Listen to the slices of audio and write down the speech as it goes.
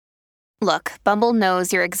Look, Bumble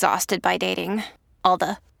knows you're exhausted by dating. All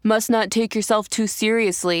the, must not take yourself too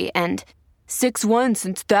seriously, and 6'1"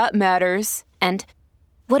 since that matters, and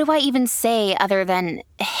what do I even say other than,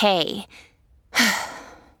 hey?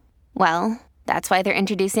 Well, that's why they're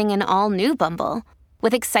introducing an all-new Bumble,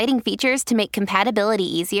 with exciting features to make compatibility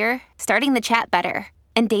easier, starting the chat better,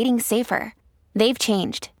 and dating safer. They've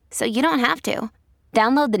changed, so you don't have to.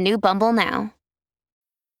 Download the new Bumble now.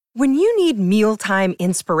 When you need mealtime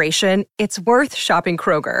inspiration, it's worth shopping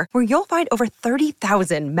Kroger, where you'll find over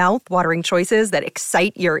 30,000 mouth-watering choices that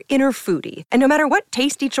excite your inner foodie. And no matter what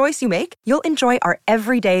tasty choice you make, you'll enjoy our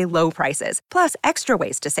everyday low prices, plus extra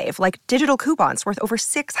ways to save, like digital coupons worth over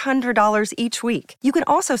 $600 each week. You can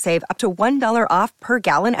also save up to $1 off per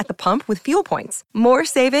gallon at the pump with fuel points. More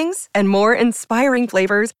savings and more inspiring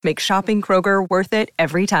flavors make shopping Kroger worth it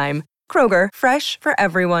every time. Kroger, fresh for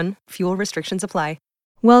everyone. Fuel restrictions apply.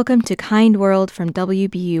 Welcome to Kind World from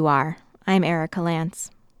WBUR. I'm Erica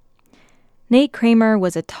Lance. Nate Kramer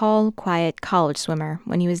was a tall, quiet college swimmer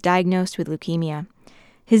when he was diagnosed with leukemia.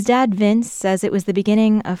 His dad, Vince, says it was the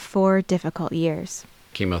beginning of 4 difficult years.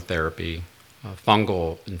 Chemotherapy,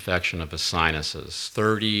 fungal infection of his sinuses,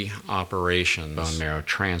 30 operations, bone marrow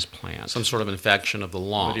transplant, some sort of infection of the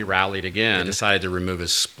lung. But he rallied again. They decided to remove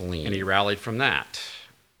his spleen, and he rallied from that.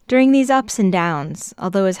 During these ups and downs,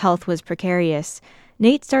 although his health was precarious,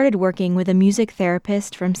 Nate started working with a music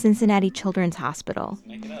therapist from Cincinnati Children's Hospital.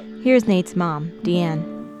 Here's Nate's mom,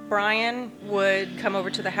 Deanne. Brian would come over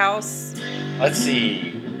to the house. Let's see.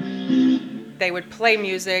 They would play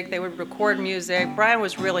music, they would record music. Brian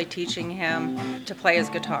was really teaching him to play his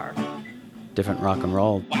guitar. Different rock and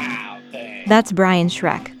roll. Wow, thanks. That's Brian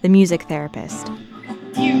Schreck, the music therapist.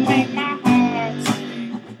 You make my heart sing.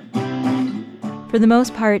 For the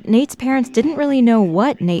most part, Nate's parents didn't really know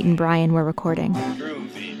what Nate and Brian were recording.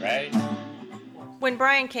 Groovy, right? When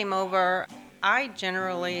Brian came over, I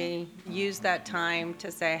generally used that time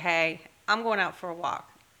to say, hey, I'm going out for a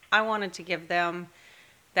walk. I wanted to give them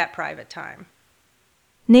that private time.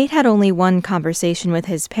 Nate had only one conversation with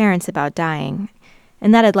his parents about dying,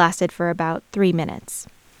 and that had lasted for about 3 minutes.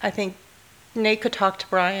 I think Nate could talk to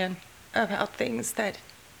Brian about things that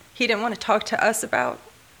he didn't want to talk to us about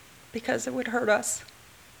because it would hurt us.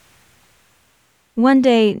 One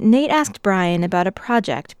day, Nate asked Brian about a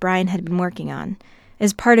project Brian had been working on.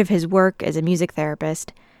 As part of his work as a music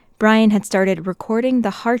therapist, Brian had started recording the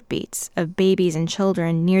heartbeats of babies and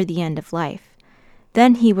children near the end of life.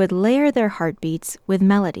 Then he would layer their heartbeats with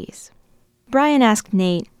melodies. Brian asked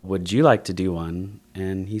Nate, "Would you like to do one?"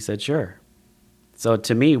 And he said, "Sure." So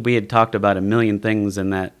to me, we had talked about a million things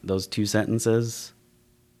in those 2 sentences.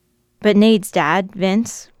 But Nate's dad,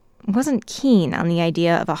 Vince, wasn't keen on the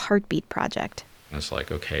idea of a heartbeat project. It's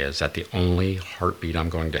like, okay, is that the only heartbeat I'm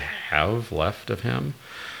going to have left of him?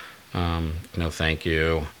 No, thank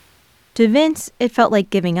you. To Vince, it felt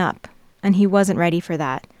like giving up, and he wasn't ready for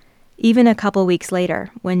that. Even a couple weeks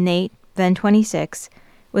later, when Nate, then 26,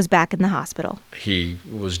 was back in the hospital. He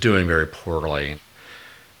was doing very poorly.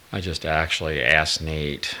 I just actually asked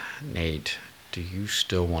Nate, do you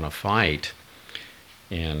still want to fight?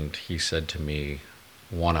 And he said to me,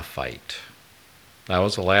 want to fight. That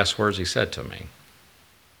was the last words he said to me.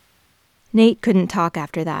 Nate couldn't talk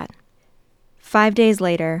after that. 5 days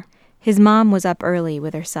later, his mom was up early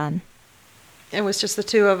with her son. It was just the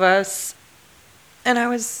 2 of us, and I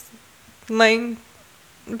was laying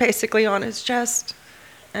basically on his chest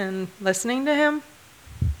and listening to him.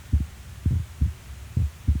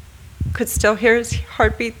 Could still hear his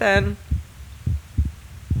heartbeat then.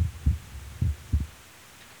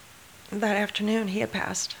 That afternoon, he had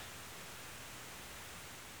passed.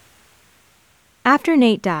 After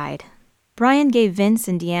Nate died, Brian gave Vince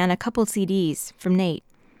and Deanne a couple CDs from Nate.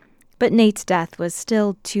 But Nate's death was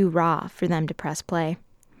still too raw for them to press play.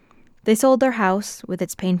 They sold their house with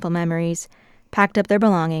its painful memories, packed up their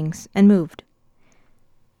belongings, and moved.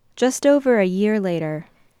 Just over a year later,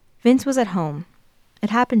 Vince was at home. It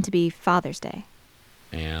happened to be Father's Day.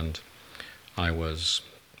 And I was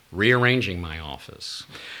rearranging my office.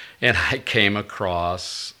 And I came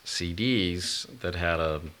across CDs that had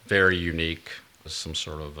a very unique, some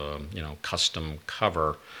sort of custom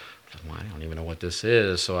cover. Well, I don't even know what this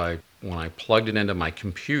is. So when I plugged it into my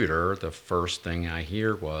computer, the first thing I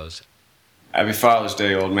hear was, "Happy Father's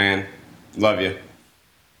Day, old man. Love you."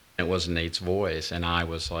 It was Nate's voice, and I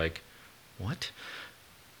was like, what?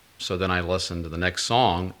 So then I listened to the next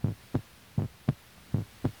song,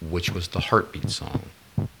 which was the Heartbeat song.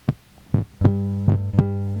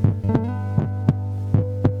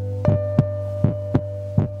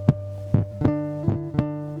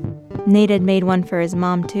 Nate had made one for his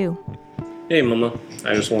mom, too. Hey, Mama.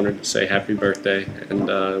 I just wanted to say happy birthday, and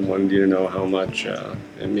wanted you to know how much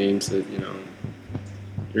it means that,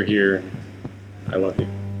 you're here. I love you.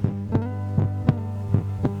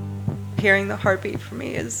 Hearing the heartbeat for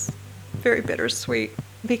me is very bittersweet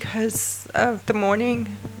because of the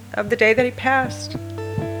morning of the day that he passed.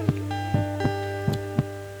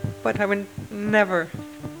 But I would never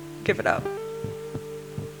give it up.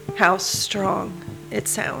 How strong it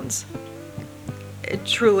sounds. It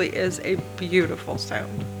truly is a beautiful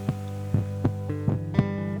sound.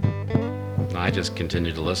 I just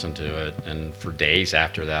continued to listen to it, and for days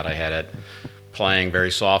after that, I had it playing very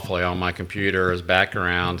softly on my computer as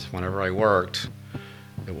background whenever I worked.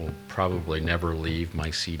 It will probably never leave my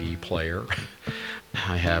CD player.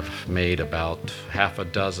 I have made about half a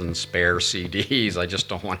dozen spare CDs. I just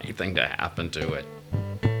don't want anything to happen to it.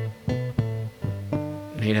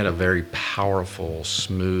 Nate had a very powerful,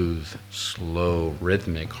 smooth, slow,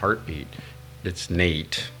 rhythmic heartbeat. It's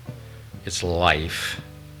Nate. It's life.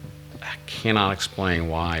 I cannot explain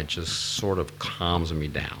why. It just sort of calms me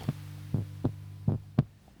down.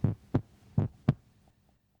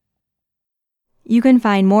 You can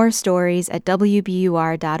find more stories at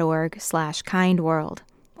wbur.org/kindworld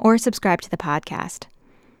or subscribe to the podcast.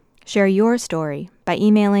 Share your story by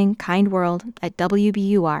emailing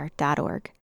kindworld@wbur.org.